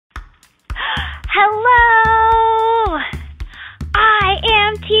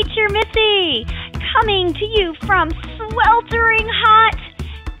Missy, coming to you from sweltering hot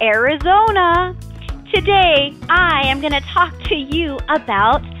Arizona. Today, I am going to talk to you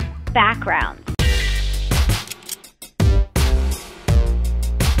about backgrounds.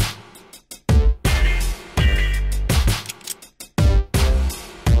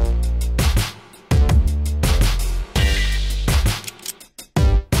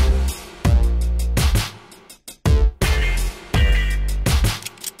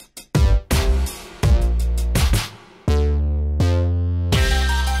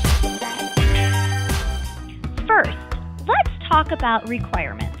 First, let's talk about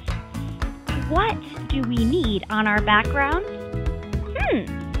requirements. What do we need on our backgrounds?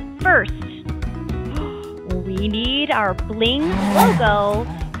 First, we need our Bling logo,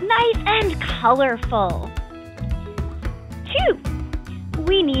 nice and colorful. 2,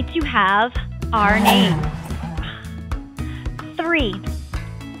 we need to have our name. 3,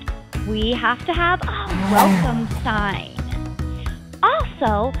 we have to have a welcome sign.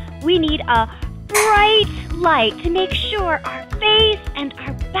 Also, we need a bright light to make sure our face and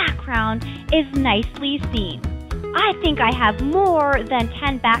our background is nicely seen. I think I have more than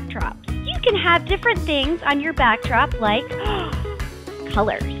 10 backdrops. You can have different things on your backdrop like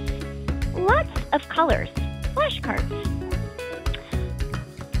colors. Lots of colors. Flashcards.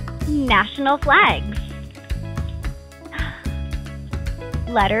 National flags.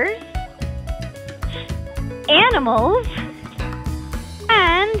 Letters. Animals.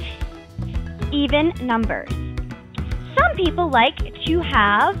 And even numbers. Some people like to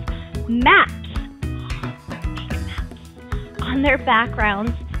have maps, on their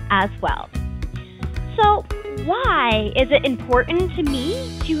backgrounds as well. So why is it important to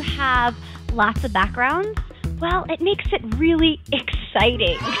me to have lots of backgrounds? Well, it makes it really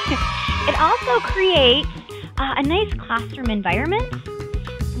exciting. It also creates a nice classroom environment,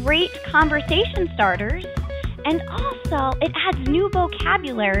 great conversation starters, and also it adds new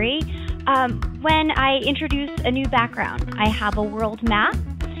vocabulary when I introduce a new background. I have a world map,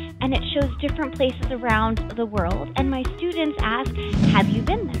 and it shows different places around the world, and my students ask, have you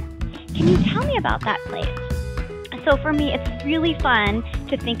been there? Can you tell me about that place? So for me, it's really fun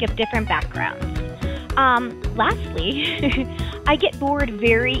to think of different backgrounds. Lastly, I get bored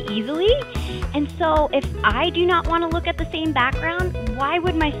very easily, and so if I do not want to look at the same background, why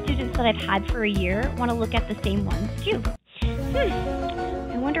would my students that I've had for a year want to look at the same ones too?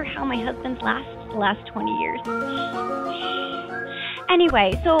 I wonder how my husband's last 20 years.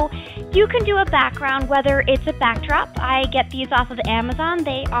 Anyway, so you can do a background, whether it's a backdrop. I get these off of Amazon.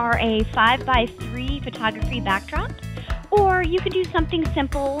 They are a 5x3 photography backdrop. Or you can do something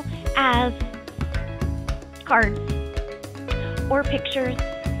simple as cards, or pictures,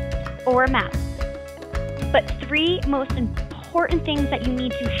 or maps. But 3 most important things that you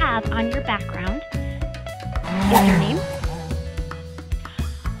need to have on your background is your name,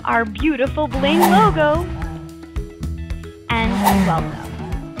 our beautiful Bling logo, and welcome.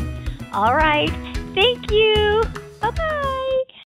 All right, thank you. Bye-bye.